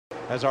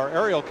as our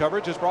aerial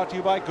coverage is brought to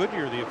you by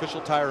Goodyear, the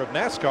official tire of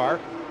NASCAR,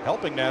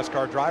 helping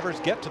NASCAR drivers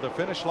get to the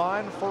finish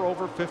line for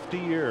over 50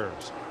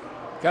 years.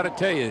 Got to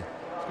tell you,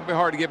 it's going to be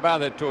hard to get by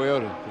that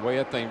Toyota, the way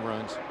that thing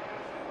runs.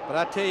 But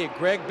I tell you,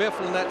 Greg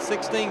Biffle in that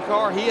 16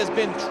 car, he has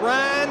been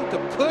trying to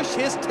push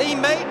his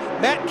teammate,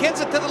 Matt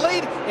Kenseth, to the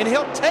lead, and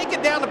he'll take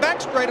it down the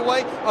back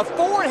straightaway. A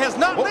Ford has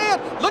not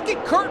led. Look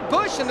at Kurt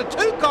Busch in the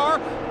 2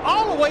 car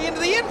all the way into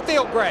the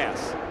infield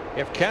grass.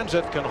 If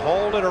Kenseth can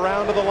hold it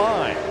around to the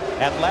line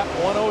at lap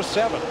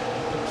 107,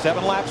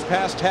 7 laps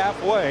past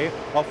halfway,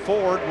 a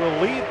Ford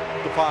will lead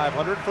the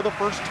 500 for the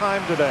first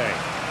time today.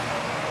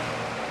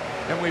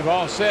 And we've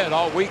all said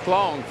all week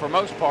long, for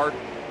most part,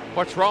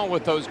 what's wrong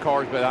with those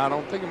cars, but I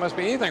don't think there must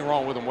be anything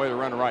wrong with them the way they're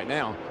running right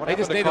now. They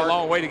just need a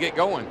long way to get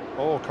going.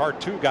 Oh, car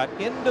 2 got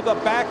into the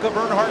back of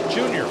Earnhardt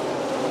Jr.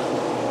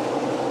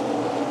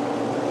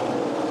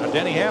 Now,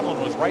 Denny Hamlin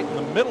was right in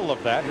the middle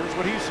of that. Here's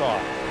what he saw.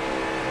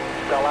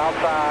 Still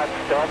outside,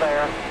 still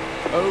there.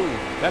 Oh,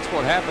 that's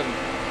what happened.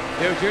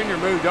 Dale Jr.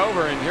 moved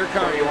over, and here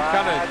comes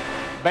kind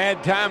of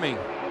bad timing.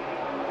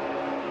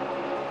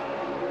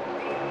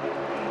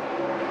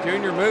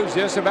 Junior moves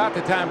just about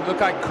the time. It looked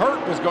like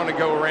Kurt was going to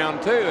go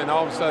around too, and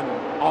all of a sudden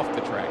off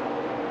the track.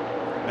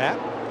 Matt?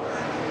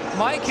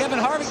 Mike, Kevin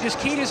Harvick just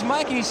keyed his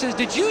mic and he says,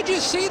 "Did you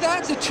just see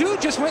that? The 2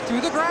 just went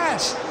through the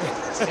grass."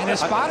 And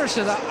his spotter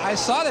says, "I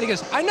saw that." He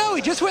goes, "I know,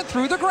 he just went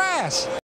through the grass."